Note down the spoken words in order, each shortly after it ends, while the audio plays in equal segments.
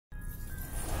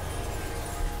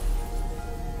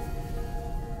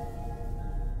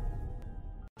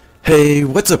Hey,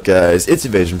 what's up guys? It's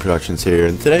Evasionproductionz here,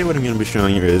 and today what I'm going to be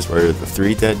showing you is where the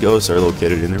 3 dead ghosts are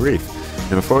located in the reef.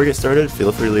 And before we get started,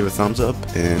 feel free to leave a thumbs up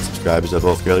and subscribe as they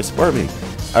both greatly support me.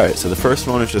 Alright, so the first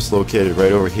one is just located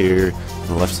right over here on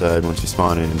the left side once you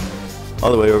spawn in,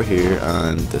 all the way over here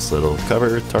on this little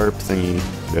cover, tarp thingy,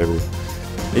 whatever.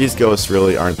 These ghosts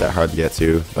really aren't that hard to get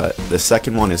to, but the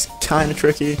second one is kind of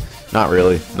tricky. Not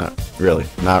really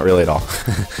at all.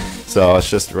 So it's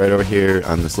just right over here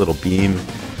on this little beam.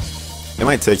 It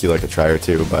might take you like a try or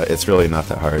two, but it's really not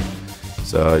that hard.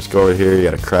 So just go over here, you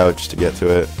gotta crouch to get to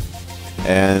it.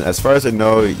 And as far as I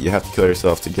know, you have to kill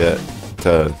yourself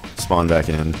to spawn back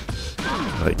in,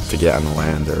 like to get on the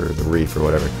land or the reef or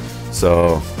whatever.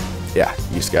 So yeah,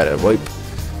 you just gotta wipe.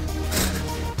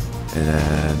 And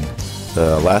then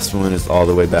the last one is all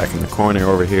the way back in the corner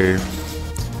over here.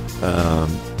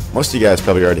 Most of you guys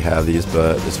probably already have these,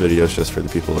 but this video is just for the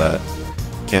people that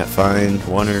can't find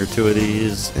one or two of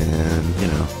these and, you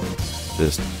know,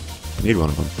 just need one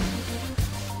of them.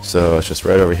 So it's just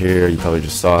right over here. You probably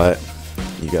just saw it.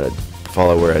 You gotta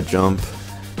follow where I jump,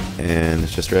 and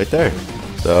it's just right there.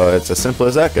 So it's as simple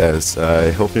as that, guys.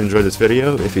 I hope you enjoyed this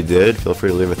video. If you did, feel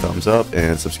free to leave a thumbs up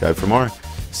and subscribe for more.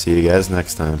 See you guys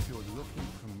next time.